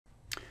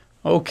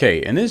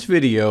Okay, in this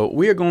video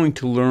we are going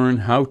to learn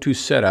how to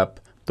set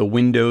up the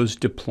Windows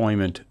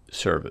Deployment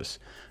Service,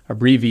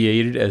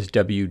 abbreviated as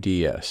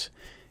WDS.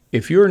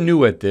 If you're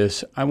new at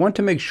this, I want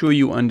to make sure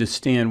you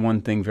understand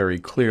one thing very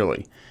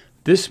clearly.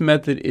 This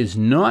method is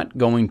not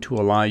going to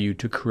allow you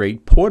to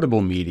create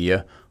portable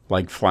media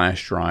like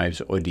flash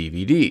drives or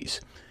DVDs.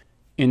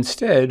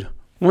 Instead,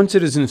 once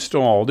it is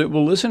installed, it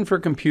will listen for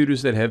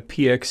computers that have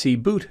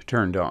PXE boot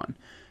turned on.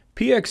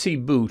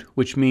 PXE boot,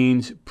 which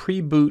means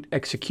pre-boot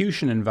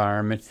execution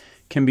environment,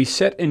 can be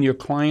set in your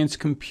client's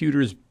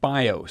computer's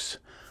BIOS,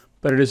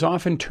 but it is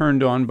often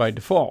turned on by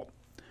default.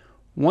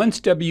 Once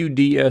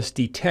WDS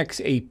detects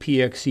a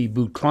PXE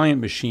boot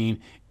client machine,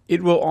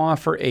 it will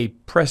offer a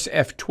press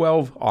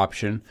F12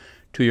 option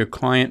to your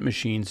client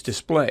machine's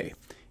display.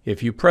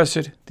 If you press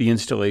it, the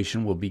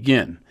installation will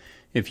begin.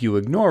 If you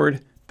ignore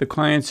it, the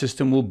client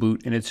system will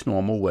boot in its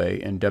normal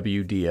way and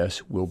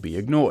WDS will be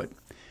ignored.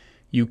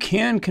 You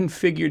can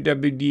configure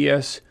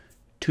WDS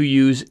to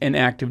use an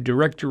Active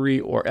Directory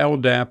or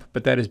LDAP,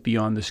 but that is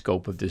beyond the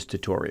scope of this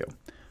tutorial.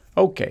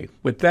 Okay,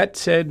 with that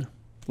said,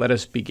 let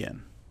us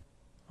begin.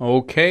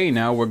 Okay,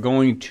 now we're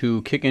going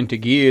to kick into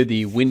gear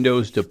the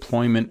Windows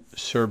Deployment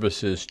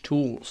Services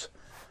tools.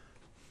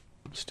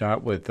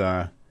 Start with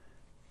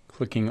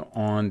clicking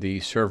on the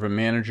Server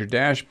Manager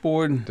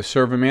dashboard. The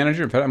Server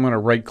Manager, in fact, I'm going to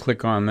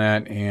right-click on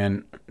that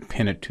and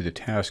pin it to the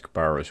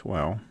taskbar as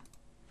well.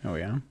 There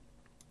we are.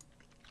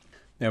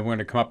 Now we're going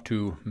to come up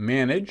to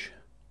Manage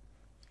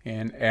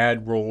and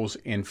Add Roles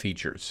and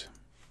Features.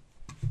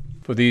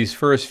 For these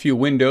first few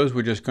windows,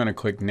 we're just going to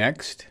click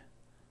Next,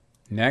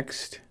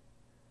 Next,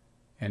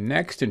 and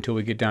Next until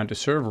we get down to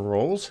Server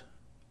Roles,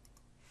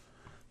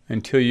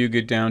 until you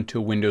get down to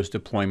Windows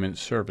Deployment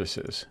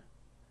Services.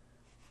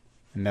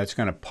 And that's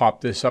going to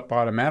pop this up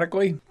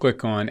automatically.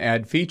 Click on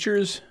Add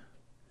Features,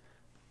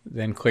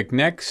 then click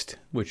Next,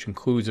 which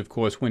includes, of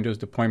course, Windows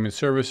Deployment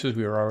Services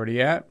we are already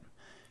at.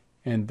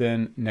 And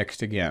then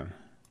Next again.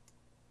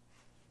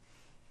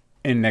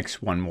 And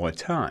Next one more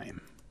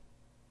time.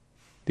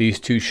 These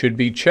two should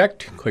be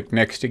checked. Click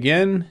Next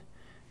again.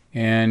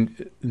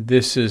 And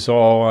this is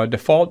all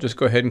default. Just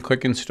go ahead and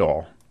click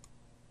Install.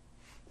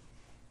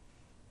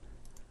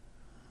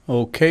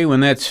 Okay,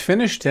 when that's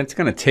finished, that's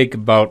going to take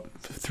about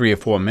 3 or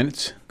 4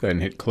 minutes. Go ahead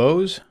and hit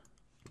Close.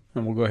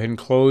 And we'll go ahead and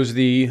close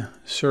the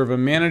Server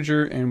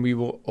Manager and we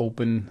will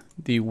open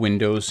the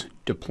Windows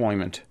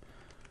Deployment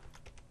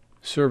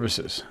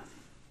Services.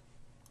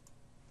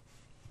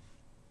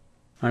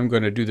 I'm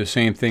going to do the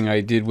same thing I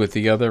did with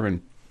the other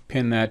and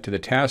pin that to the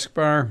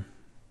taskbar.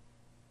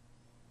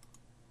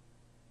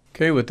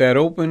 Okay, with that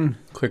open,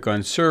 click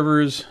on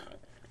Servers.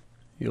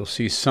 You'll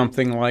see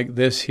something like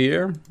this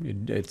here.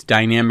 It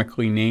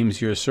dynamically names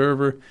your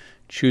server.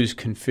 Choose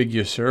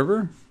Configure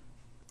Server.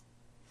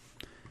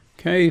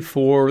 Okay,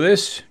 for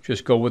this,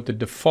 just go with the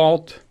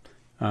default.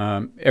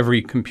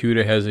 Every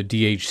computer has a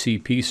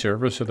DHCP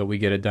server so that we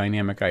get a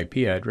dynamic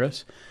IP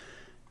address.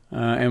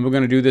 And we're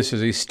going to do this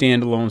as a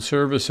standalone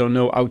server, so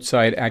no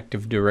outside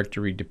Active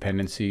Directory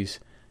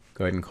dependencies.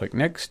 Go ahead and click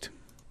Next.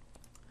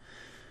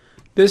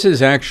 This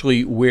is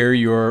actually where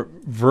your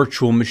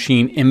virtual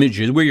machine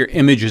images, where your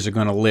images are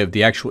going to live,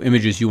 the actual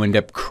images you end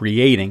up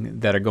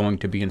creating that are going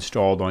to be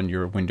installed on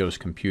your Windows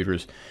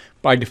computers.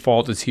 By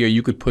default, it's here.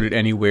 You could put it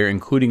anywhere,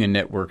 including a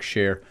network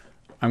share.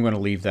 I'm going to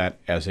leave that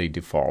as a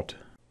default.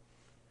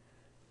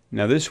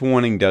 Now, this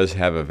warning does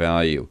have a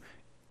value.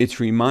 It's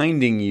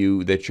reminding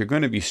you that you're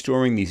going to be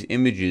storing these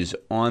images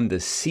on the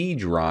C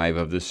drive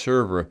of the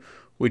server,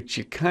 which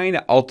you kind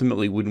of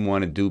ultimately wouldn't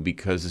want to do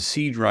because the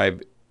C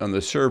drive on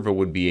the server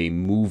would be a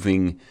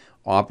moving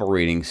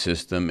operating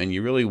system, and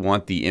you really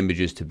want the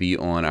images to be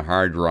on a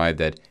hard drive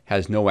that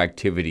has no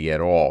activity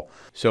at all.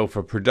 So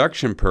for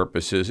production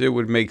purposes, it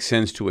would make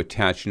sense to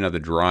attach another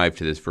drive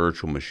to this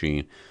virtual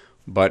machine.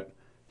 But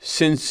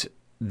since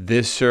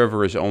this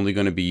server is only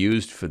going to be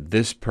used for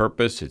this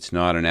purpose, it's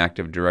not an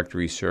Active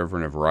Directory server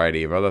and a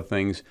variety of other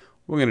things,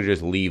 we're going to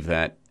just leave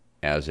that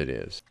as it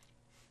is.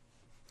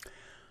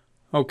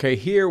 Okay,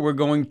 here we're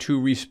going to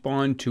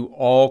respond to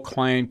all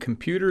client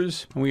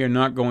computers. We are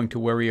not going to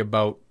worry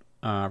about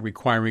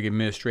requiring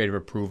administrative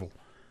approval.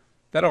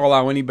 That'll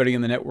allow anybody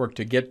in the network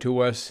to get to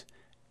us,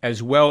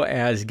 as well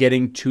as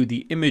getting to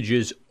the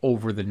images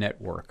over the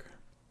network.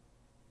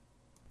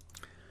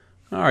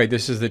 All right,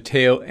 this is the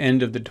tail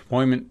end of the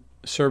Deployment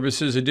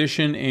Services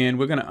edition, and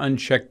we're going to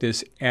uncheck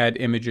this Add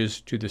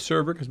Images to the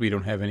Server because we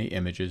don't have any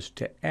images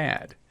to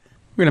add.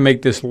 We're going to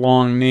make this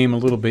long name a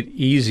little bit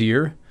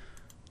easier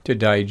to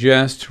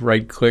digest.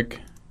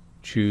 Right-click,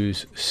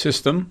 choose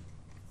System,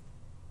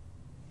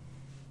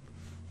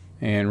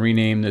 and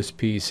rename this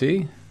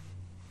PC.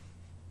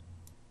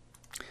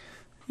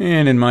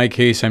 And in my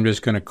case, I'm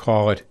just going to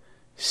call it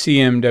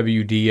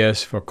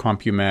CMWDS for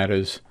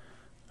CompuMatters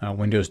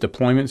Windows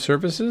Deployment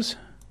Services.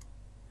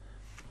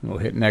 We'll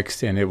hit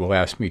Next, and it will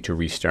ask me to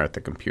restart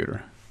the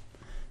computer.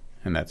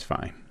 And that's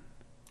fine.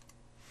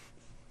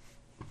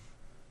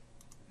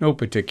 No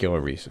particular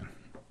reason.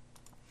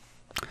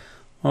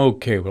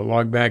 Okay, we'll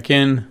log back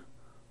in.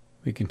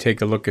 we can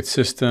take a look at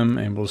system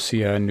and we'll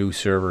see our new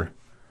server,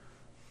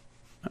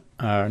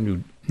 our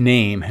new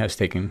name has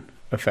taken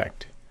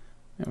effect.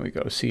 There we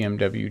go,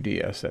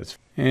 CMWDS.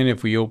 And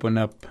if we open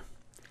up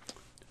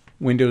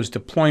Windows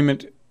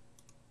Deployment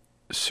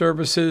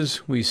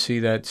Services, we see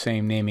that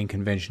same naming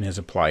convention has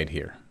applied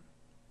here.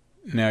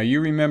 Now you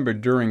remember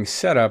during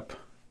setup,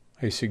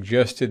 I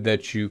suggested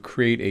that you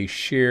create a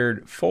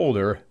shared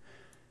folder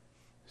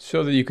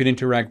so that you can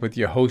interact with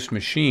your host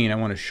machine. I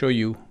want to show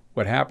you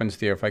what happens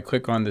there. If I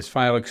click on this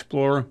File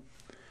Explorer,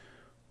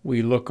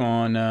 we look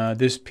on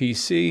this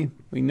PC,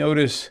 we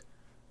notice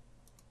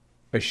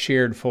a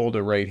shared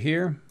folder right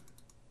here.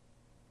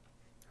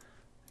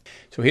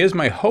 So here's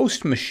my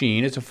host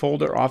machine. It's a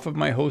folder off of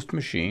my host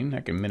machine.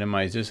 I can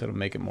minimize this, it'll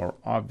make it more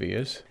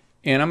obvious.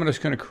 And I'm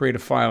just going to create a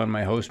file in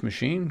my host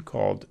machine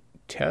called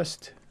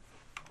test.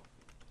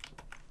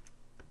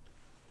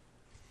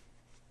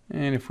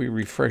 And if we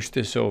refresh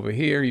this over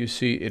here, you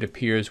see it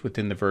appears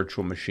within the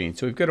virtual machine.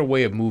 So we've got a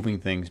way of moving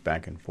things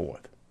back and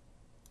forth.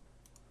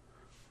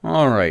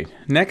 All right,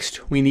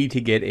 next we need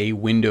to get a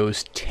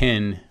Windows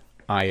 10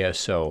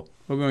 ISO.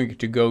 We're going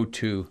to go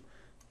to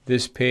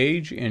this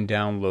page and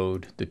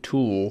download the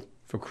tool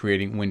for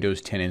creating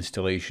Windows 10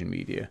 installation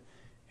media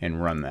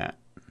and run that.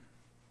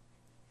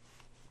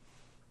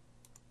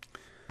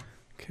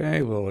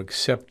 Okay, we'll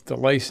accept the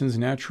license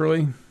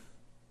naturally.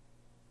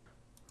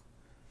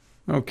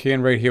 Okay,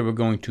 and right here we're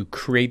going to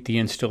create the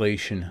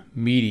installation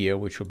media,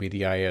 which will be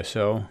the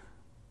ISO.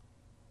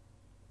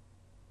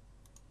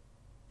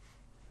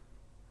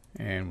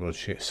 And we'll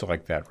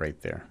select that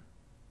right there.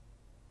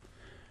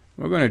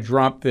 We're going to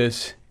drop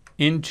this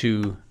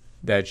into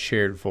that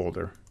shared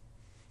folder.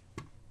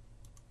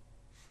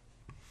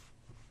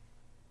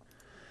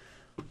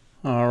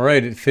 All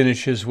right, it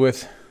finishes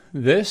with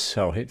this.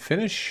 I'll hit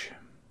finish.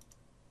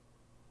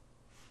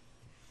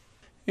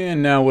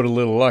 And now with a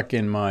little luck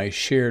in my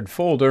shared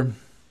folder,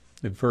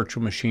 the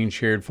virtual machine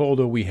shared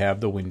folder, we have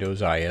the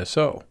Windows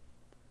ISO.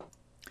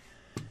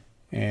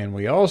 And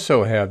we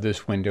also have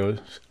this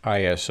Windows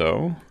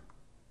ISO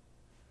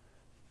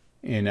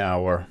in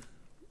our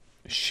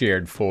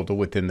shared folder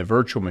within the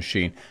virtual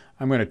machine.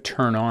 I'm going to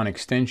turn on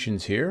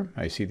extensions here.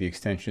 I see the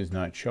extensions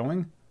not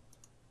showing.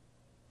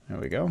 There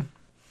we go.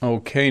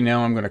 Okay,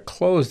 now I'm going to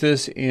close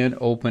this and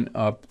open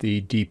up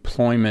the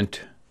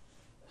deployment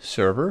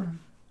server,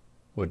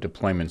 or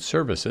deployment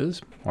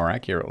services, more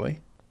accurately.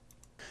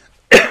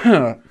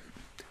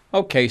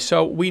 Okay,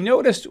 so we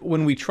noticed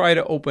when we try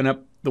to open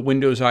up the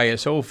Windows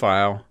ISO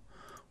file,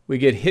 we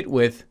get hit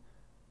with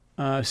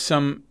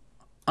some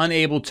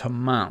unable to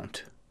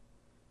mount.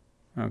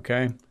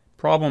 Okay,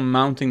 problem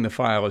mounting the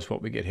file is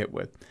what we get hit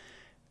with.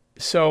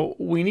 So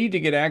we need to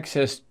get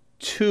access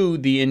to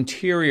the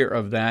interior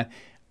of that.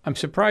 I'm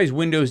surprised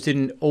Windows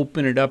didn't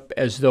open it up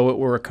as though it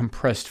were a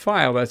compressed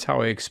file. That's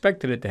how I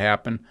expected it to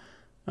happen,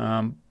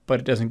 but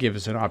it doesn't give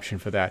us an option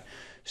for that.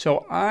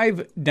 So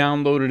I've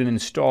downloaded an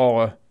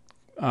installer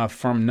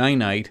from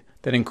Ninite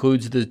that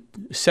includes the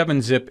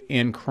 7-zip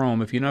and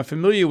Chrome. If you're not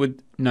familiar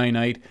with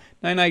Ninite,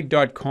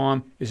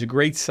 Ninite.com is a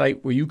great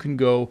site where you can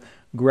go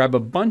grab a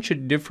bunch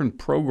of different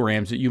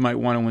programs that you might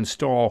want to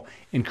install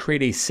and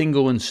create a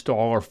single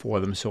installer for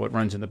them so it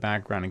runs in the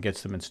background and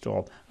gets them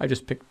installed. I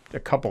just picked a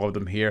couple of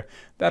them here.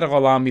 That'll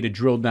allow me to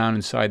drill down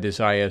inside this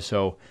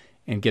ISO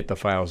and get the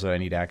files that I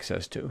need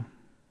access to.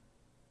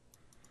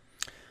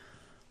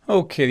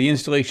 Okay, the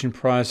installation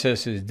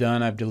process is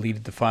done. I've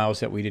deleted the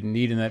files that we didn't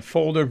need in that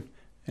folder.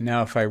 And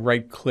now if I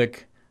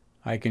right-click,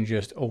 I can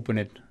just open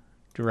it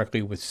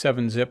directly with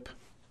 7-zip.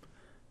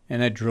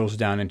 And that drills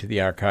down into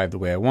the archive the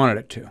way I wanted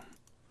it to.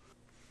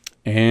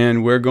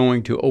 And we're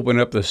going to open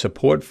up the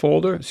support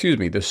folder,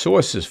 the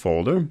sources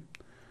folder.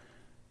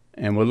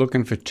 And we're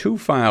looking for two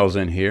files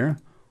in here.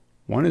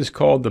 One is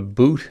called the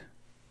boot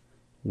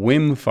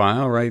WIM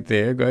file right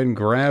there. Go ahead and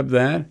grab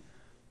that,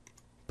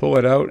 pull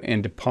it out,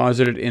 and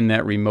deposit it in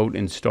that remote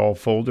install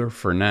folder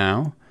for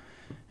now.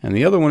 And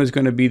the other one is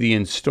going to be the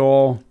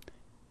install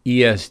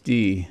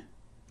ESD.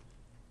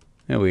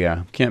 There we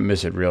are. Can't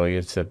miss it really.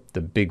 It's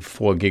the big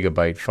 4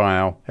 GB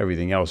file.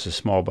 Everything else is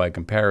small by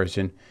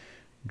comparison.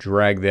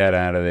 Drag that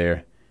out of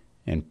there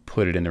and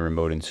put it in the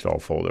remote install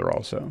folder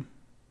also.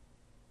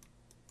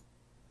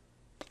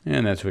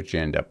 And that's what you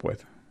end up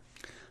with.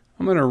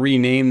 I'm going to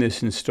rename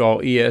this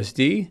install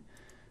ESD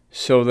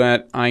so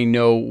that I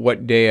know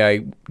what day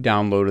I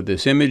downloaded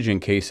this image. In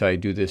case I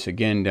do this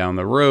again down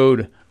the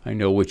road, I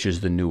know which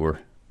is the newer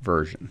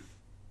version.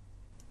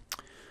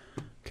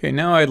 Okay,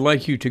 now I'd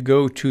like you to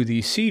go to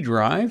the C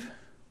drive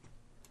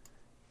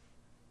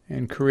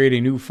and create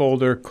a new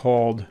folder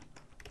called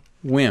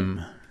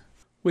WIM,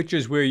 which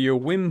is where your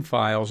WIM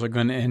files are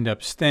going to end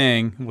up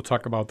staying. We'll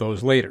talk about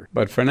those later.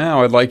 But for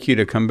now, I'd like you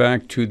to come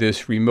back to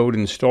this remote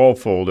install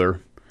folder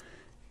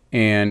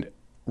and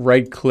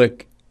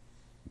right-click,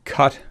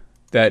 cut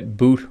that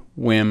boot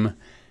WIM,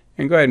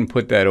 and go ahead and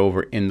put that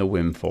over in the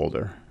WIM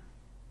folder.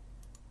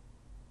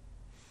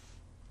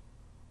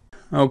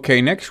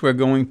 Okay, next we're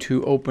going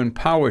to open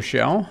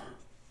PowerShell.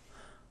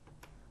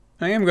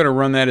 I am going to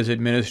run that as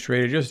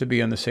administrator just to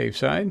be on the safe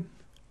side.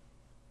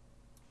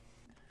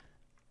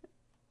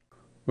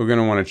 we're going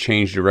to want to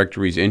change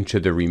directories into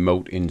the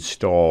remote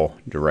install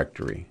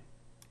directory.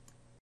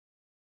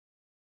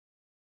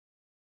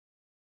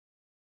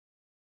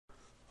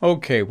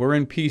 Okay, we're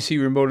in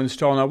PC remote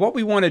install. Now what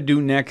we want to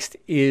do next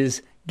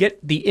is get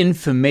the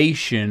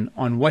information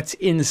on what's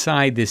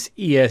inside this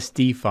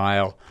ESD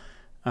file,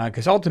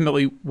 because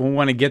ultimately we'll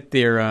want to get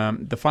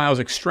the files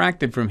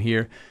extracted from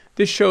here.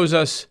 This shows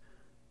us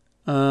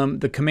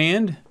the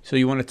command, so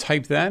you want to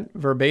type that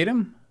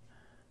verbatim.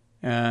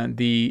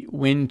 The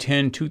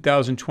Win10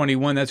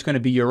 2021, that's going to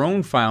be your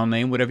own file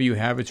name, whatever you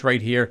have. It's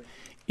right here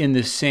in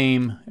the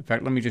same. In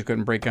fact, let me just go ahead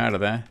and break out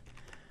of that.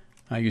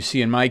 You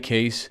see in my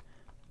case,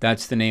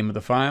 that's the name of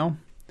the file.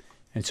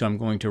 And so I'm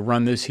going to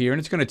run this here, and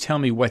it's going to tell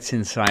me what's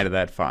inside of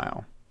that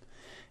file.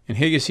 And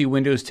here you see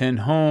Windows 10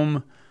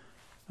 Home,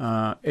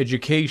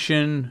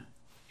 Education,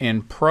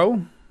 and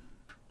Pro.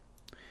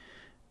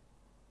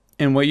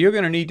 And what you're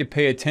going to need to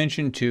pay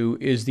attention to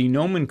is the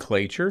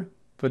nomenclature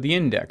for the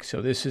index.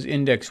 So this is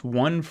index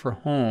 1 for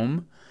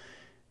Home,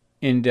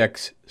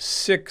 index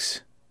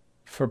 6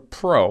 for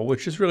Pro,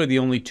 which is really the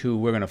only two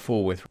we're going to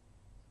fool with.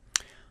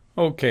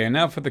 Okay, and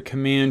now for the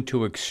command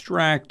to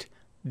extract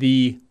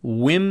the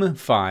WIM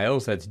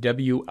files, that's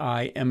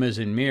W-I-M as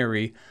in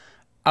Mary,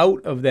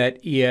 out of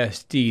that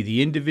ESD,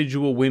 the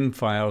individual WIM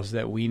files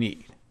that we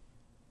need.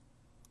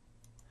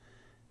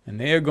 And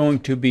they are going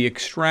to be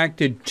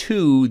extracted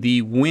to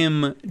the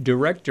WIM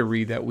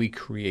directory that we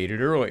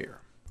created earlier.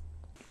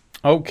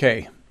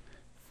 Okay,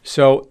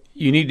 so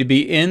you need to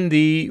be in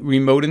the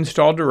remote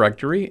install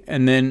directory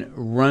and then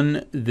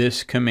run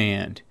this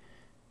command.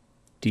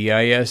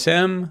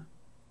 DISM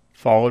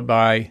followed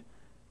by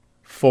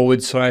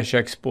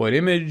 /exploit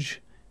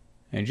image,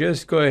 and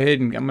just go ahead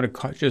and I'm going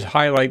to just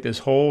highlight this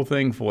whole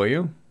thing for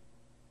you.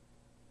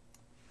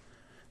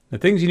 The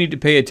things you need to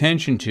pay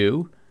attention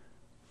to,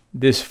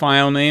 this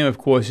file name, of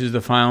course, is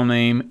the file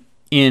name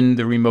in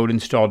the remote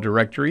install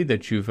directory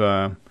that you've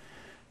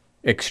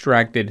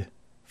extracted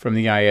from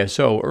the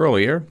ISO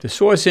earlier. The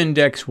source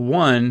index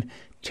 1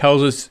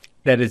 tells us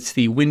that it's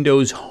the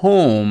Windows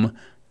Home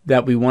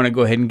that we want to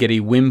go ahead and get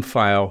a WIM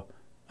file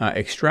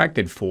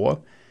extracted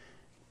for.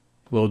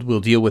 We'll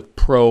deal with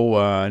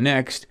Pro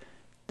next.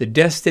 The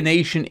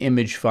destination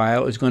image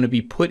file is going to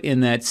be put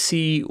in that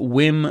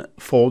CWIM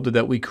folder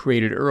that we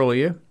created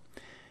earlier.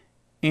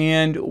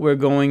 And we're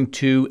going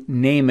to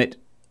name it,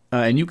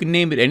 and you can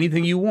name it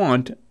anything you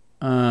want.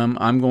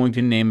 I'm going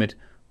to name it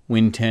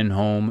Win10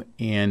 Home,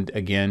 and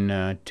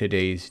again,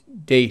 today's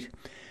date,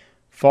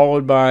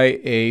 followed by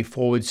a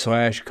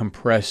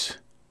 /compress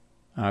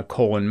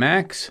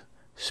 :max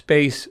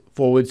space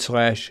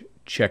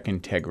 /check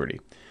integrity.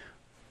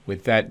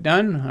 With that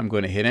done, I'm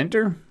going to hit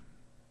enter.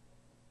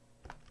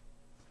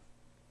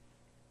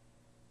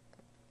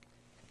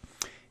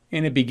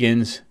 And it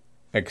begins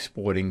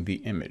exporting the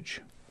image.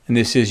 And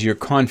this is your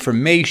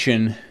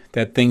confirmation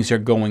that things are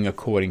going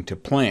according to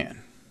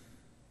plan.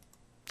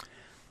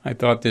 I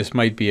thought this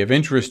might be of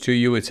interest to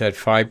you. It's at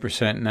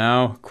 5%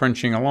 now,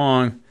 crunching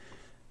along.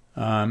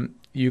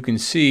 You can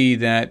see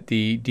that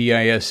the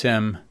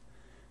DISM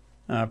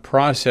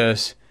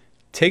process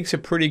takes a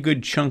pretty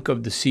good chunk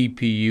of the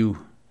CPU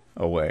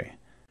away.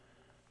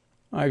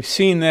 I've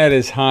seen that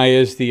as high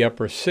as the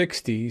upper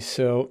 60s,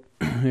 so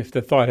if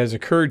the thought has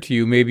occurred to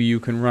you, maybe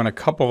you can run a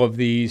couple of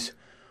these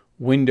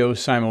windows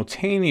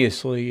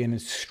simultaneously and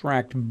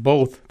extract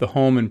both the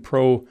Home and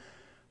Pro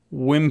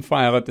WIM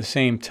file at the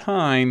same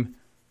time.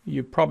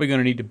 You're probably going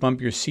to need to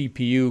bump your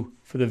CPU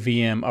for the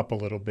VM up a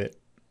little bit.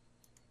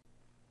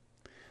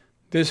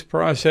 This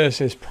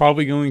process is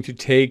probably going to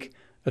take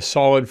a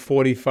solid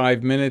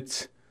 45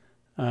 minutes,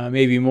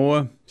 maybe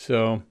more,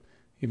 so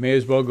you may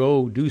as well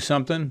go do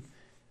something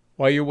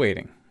while you're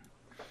waiting.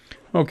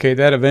 Okay,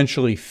 that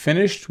eventually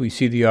finished. We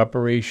see the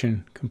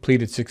operation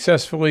completed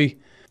successfully.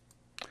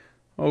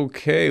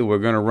 Okay, we're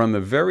going to run the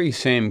very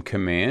same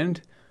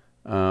command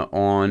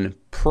on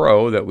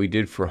Pro that we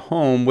did for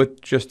Home,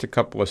 with just a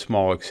couple of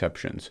small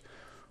exceptions.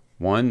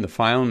 One, the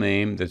file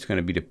name that's going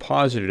to be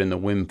deposited in the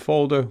WIM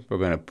folder, we're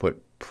going to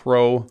put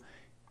Pro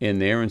in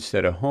there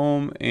instead of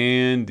Home,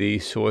 and the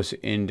source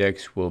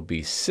index will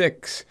be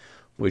 6,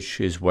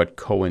 which is what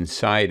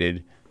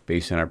coincided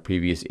based on our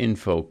previous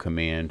info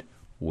command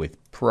with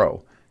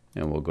Pro.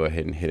 And we'll go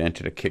ahead and hit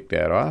enter to kick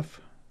that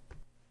off.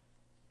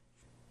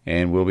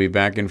 And we'll be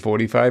back in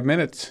 45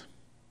 minutes.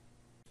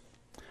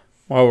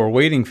 While we're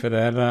waiting for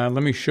that,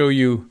 let me show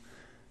you,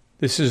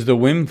 this is the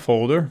WIM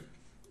folder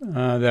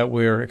that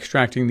we're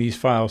extracting these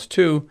files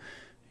to.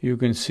 You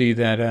can see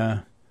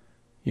that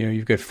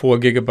you've got 4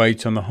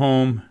 gigabytes on the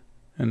Home,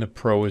 and the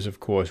Pro is, of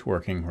course,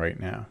 working right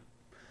now.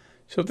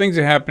 So things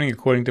are happening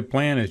according to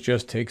plan. It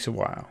just takes a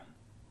while.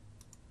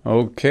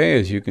 Okay,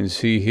 as you can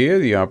see here,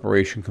 the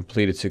operation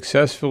completed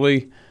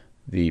successfully.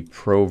 The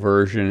Pro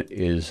version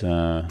is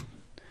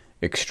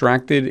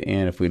extracted,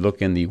 and if we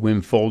look in the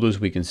WIM folders,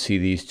 we can see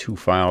these 2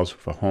 files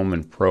for Home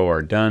and Pro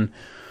are done.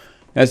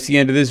 That's the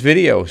end of this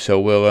video,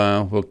 so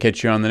we'll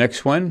catch you on the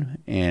next one,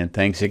 and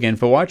thanks again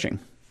for watching.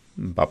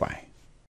 Bye-bye.